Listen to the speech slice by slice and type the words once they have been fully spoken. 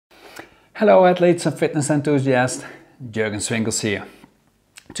Hello athletes and fitness enthusiasts, Jürgen Swinkels here.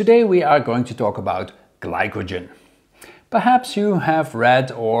 Today we are going to talk about glycogen. Perhaps you have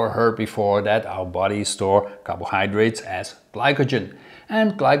read or heard before that our bodies store carbohydrates as glycogen,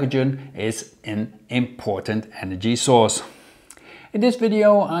 and glycogen is an important energy source. In this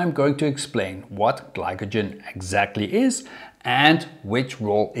video I'm going to explain what glycogen exactly is and which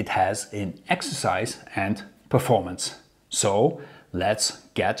role it has in exercise and performance. So let's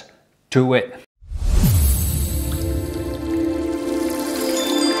get to it.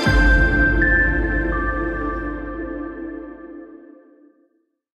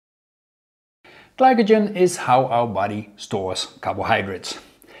 Glycogen is how our body stores carbohydrates.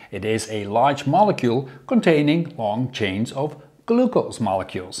 It is a large molecule containing long chains of glucose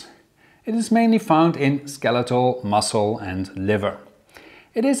molecules. It is mainly found in skeletal, muscle and liver.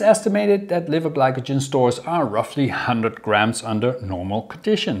 It is estimated that liver glycogen stores are roughly 100 grams under normal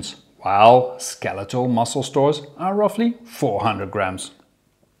conditions, while skeletal muscle stores are roughly 400 grams.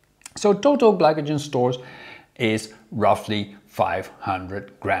 So total glycogen stores is roughly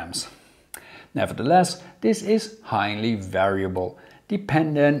 500 grams. Nevertheless, this is highly variable,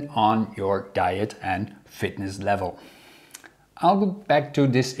 dependent on your diet and fitness level. I'll get back to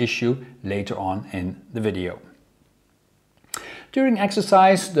this issue later on in the video. During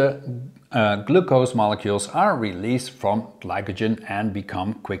exercise, the glucose molecules are released from glycogen and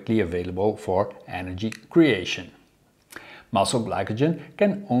become quickly available for energy creation. Muscle glycogen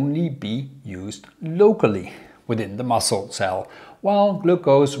can only be used locally within the muscle cell, while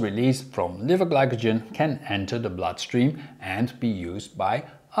glucose released from liver glycogen can enter the bloodstream and be used by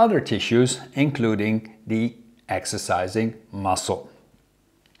other tissues, including the exercising muscle.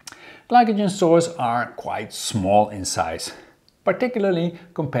 Glycogen stores are quite small in size, particularly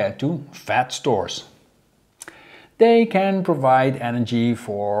compared to fat stores. They can provide energy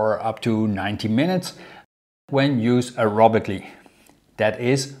for up to 90 minutes when used aerobically, that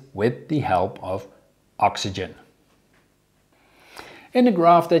is, with the help of oxygen. In the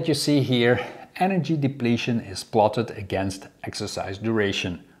graph that you see here, energy depletion is plotted against exercise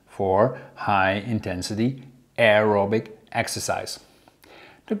duration for high-intensity aerobic exercise.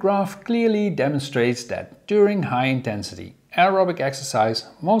 The graph clearly demonstrates that during high-intensity aerobic exercise,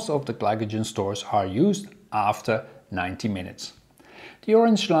 most of the glycogen stores are used after 90 minutes. The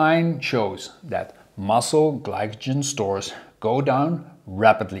orange line shows that muscle glycogen stores go down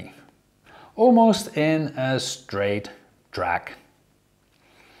rapidly, almost in a straight track.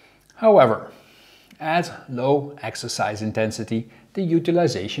 However, at low exercise intensity, the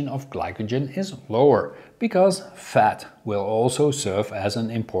utilization of glycogen is lower because fat will also serve as an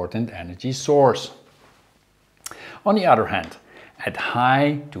important energy source. On the other hand, at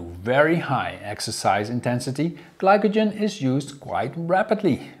high to very high exercise intensity, glycogen is used quite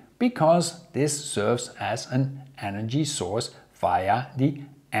rapidly because this serves as an energy source via the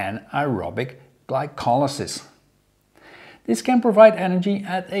anaerobic glycolysis. This can provide energy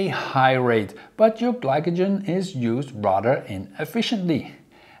at a high rate, but your glycogen is used rather inefficiently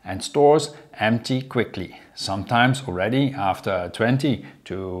and stores empty quickly, sometimes already after 20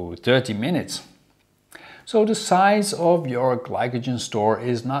 to 30 minutes. So the size of your glycogen store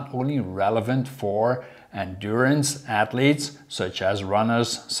is not only relevant for endurance athletes such as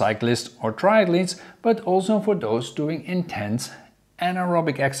runners, cyclists or triathletes, but also for those doing intense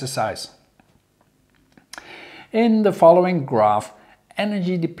anaerobic exercise. In the following graph,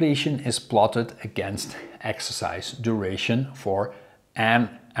 energy depletion is plotted against exercise duration for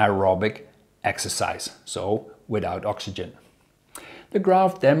anaerobic exercise, so without oxygen. The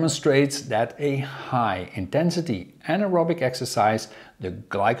graph demonstrates that a high-intensity anaerobic exercise, the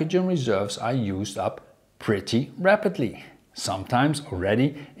glycogen reserves are used up pretty rapidly, sometimes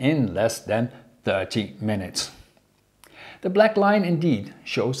already in less than 30 minutes. The black line indeed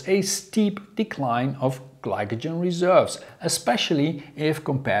shows a steep decline of glycogen reserves, especially if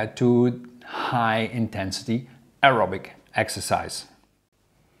compared to high-intensity aerobic exercise.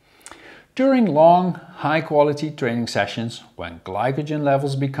 During long, high-quality training sessions, when glycogen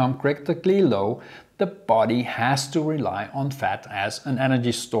levels become critically low, the body has to rely on fat as an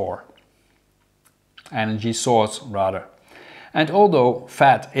energy source. And although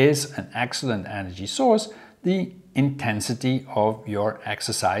fat is an excellent energy source, the intensity of your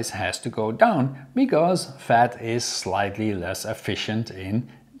exercise has to go down because fat is slightly less efficient in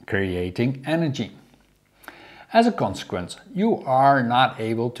creating energy. As a consequence, you are not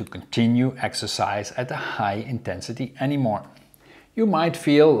able to continue exercise at a high intensity anymore. You might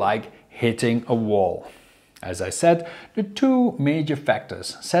feel like hitting a wall. As I said, the two major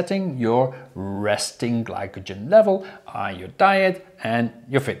factors setting your resting glycogen level are your diet and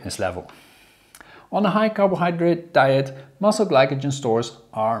your fitness level. On a high carbohydrate diet, muscle glycogen stores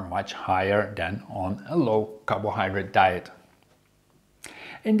are much higher than on a low carbohydrate diet.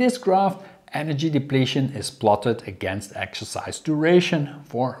 In this graph, energy depletion is plotted against exercise duration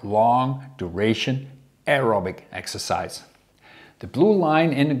for long duration aerobic exercise. The blue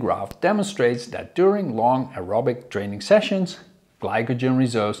line in the graph demonstrates that during long aerobic training sessions, glycogen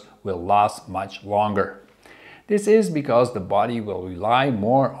reserves will last much longer. This is because the body will rely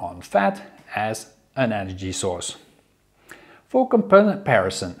more on fat as an energy source. For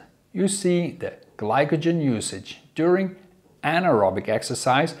comparison, you see the glycogen usage during anaerobic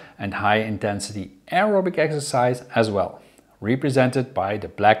exercise and high-intensity aerobic exercise as well, represented by the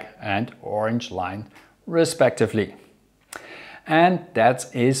black and orange line respectively. And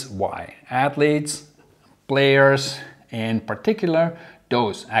that is why athletes, players in particular,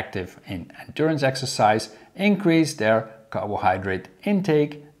 those active in endurance exercise, increase their carbohydrate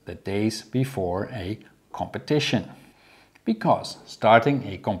intake the days before a competition. Because starting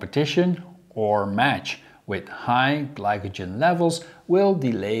a competition or match with high glycogen levels will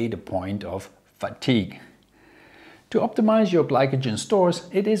delay the point of fatigue. To optimize your glycogen stores,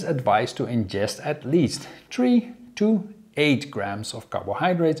 it is advised to ingest at least 3 to 8 grams of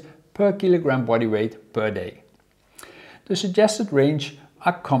carbohydrates per kilogram body weight per day. The suggested range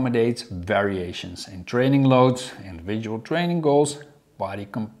accommodates variations in training loads, individual training goals, body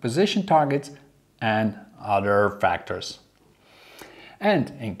composition targets, and other factors.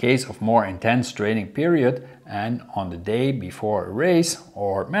 And in case of more intense training period and on the day before a race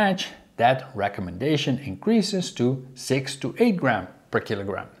or match, that recommendation increases to 6 to 8 grams per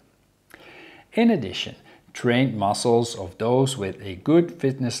kilogram. In addition, trained muscles of those with a good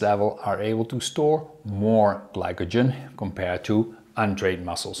fitness level are able to store more glycogen compared to untrained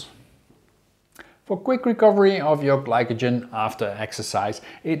muscles. For quick recovery of your glycogen after exercise,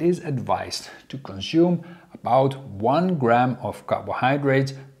 it is advised to consume about 1 gram of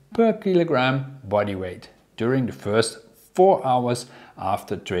carbohydrates per kilogram body weight during the first 4 hours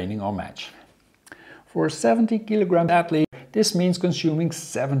after training or match. For a 70 kilogram athlete, this means consuming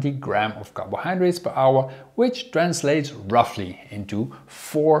 70 grams of carbohydrates per hour, which translates roughly into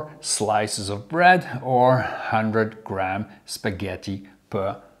 4 slices of bread or 100 gram spaghetti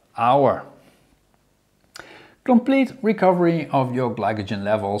per hour. Complete recovery of your glycogen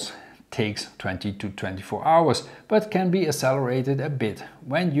levels takes 20 to 24 hours, but can be accelerated a bit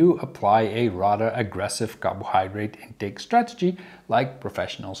when you apply a rather aggressive carbohydrate intake strategy like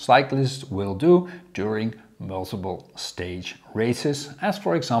professional cyclists will do during multiple stage races, as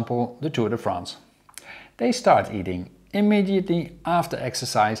for example the Tour de France. They start eating immediately after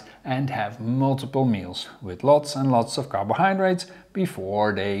exercise and have multiple meals with lots and lots of carbohydrates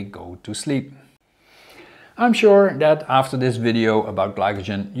before they go to sleep. I'm sure that after this video about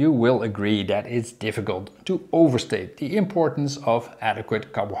glycogen you will agree that it's difficult to overstate the importance of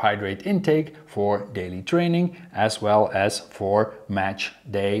adequate carbohydrate intake for daily training as well as for match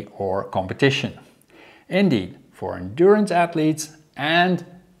day or competition. Indeed, for endurance athletes and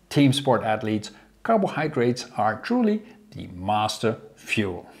team sport athletes, carbohydrates are truly the master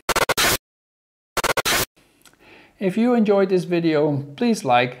fuel. If you enjoyed this video, please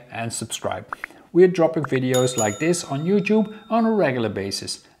like and subscribe. We're dropping videos like this on YouTube on a regular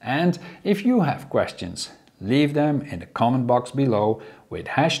basis. And if you have questions, leave them in the comment box below with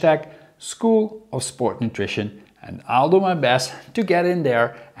hashtag School of Sport Nutrition, and I'll do my best to get in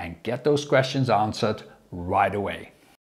there and get those questions answered right away.